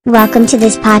Welcome to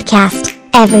this podcast,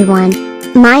 everyone.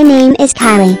 My name is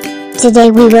Kylie.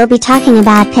 Today we will be talking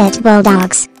about pit bull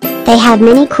dogs. They have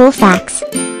many cool facts.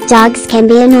 Dogs can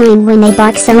be annoying when they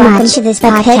bark so much,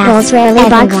 but pit bulls rarely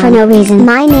bark for no reason.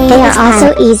 They are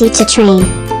also easy to train.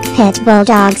 Pit bull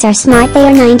dogs are smart. They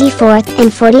are 94th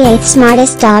and 48th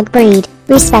smartest dog breed,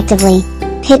 respectively.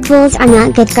 Pit bulls are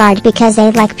not good guard because they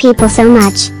like people so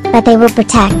much, but they will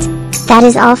protect. That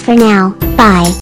is all for now. Bye.